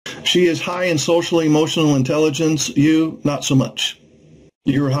She is high in social emotional intelligence. You, not so much.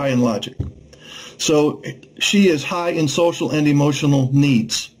 You're high in logic. So she is high in social and emotional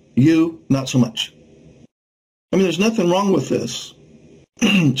needs. You, not so much. I mean, there's nothing wrong with this.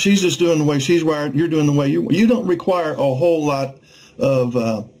 She's just doing the way she's wired. You're doing the way you don't require a whole lot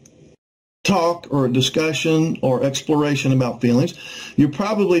of talk or discussion or exploration about feelings. You're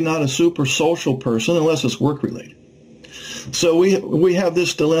probably not a super social person unless it's work related. So we have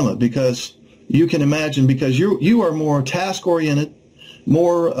this dilemma, because you can imagine, because you are more task oriented,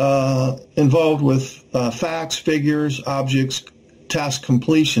 more involved with facts, figures, objects, task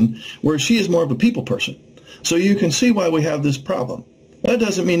completion, whereas she is more of a people person. So you can see why we have this problem. That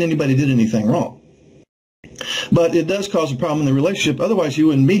doesn't mean anybody did anything wrong, but it does cause a problem in the relationship. Otherwise, you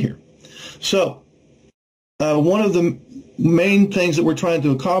wouldn't be here. So one of the main things that we're trying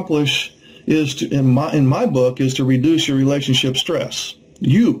to accomplish is to, in my book, is to reduce your relationship stress.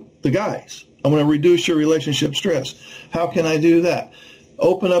 You, the guys, I want to reduce your relationship stress. How can I do that?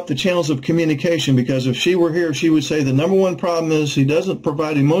 Open up the channels of communication, because if she were here, she would say the number one problem is he doesn't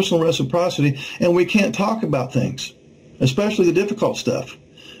provide emotional reciprocity, and we can't talk about things, especially the difficult stuff.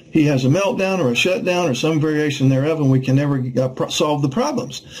 He has a meltdown or a shutdown or some variation thereof, and we can never solve the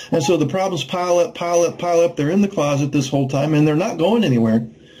problems. And so the problems pile up, pile up, pile up. They're in the closet this whole time, and they're not going anywhere.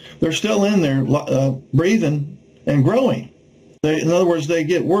 They're still in there, breathing and growing. In other words, they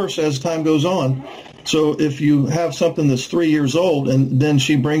get worse as time goes on. So if you have something that's 3 years old and then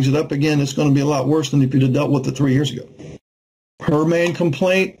she brings it up again, it's going to be a lot worse than if you'd have dealt with it 3 years ago. Her main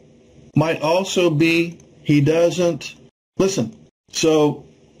complaint might also be he doesn't listen. So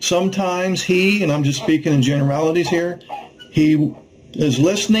sometimes he, and I'm just speaking in generalities here, he is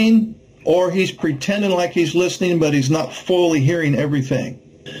listening, or he's pretending like he's listening, but he's not fully hearing everything.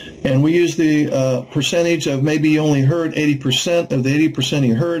 And we use the percentage of maybe he only heard 80% of the 80% he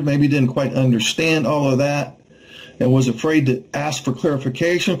heard, maybe didn't quite understand all of that, and was afraid to ask for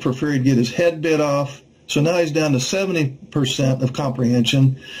clarification, for fear he'd get his head bit off. So now he's down to 70% of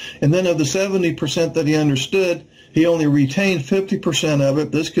comprehension. And then of the 70% that he understood, he only retained 50% of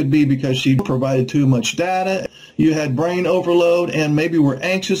it. This could be because she provided too much data. You had brain overload, and maybe were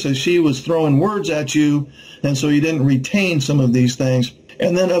anxious as she was throwing words at you, and so you didn't retain some of these things.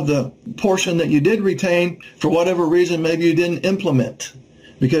 And then of the portion that you did retain, for whatever reason, maybe you didn't implement,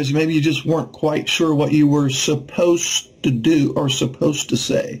 because maybe you just weren't quite sure what you were supposed to do or supposed to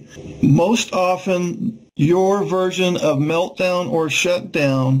say. Most often, your version of meltdown or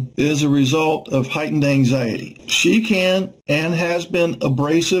shutdown is a result of heightened anxiety. She can and has been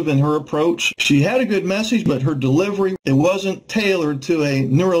abrasive in her approach. She had a good message, but her delivery, it wasn't tailored to a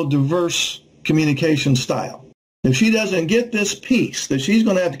neurodiverse communication style. If she doesn't get this piece, that she's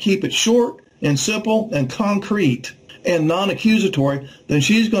going to have to keep it short and simple and concrete and non-accusatory, then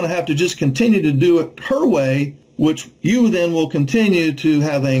she's going to have to just continue to do it her way, which you then will continue to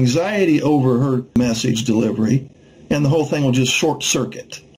have anxiety over her message delivery, and the whole thing will just short circuit.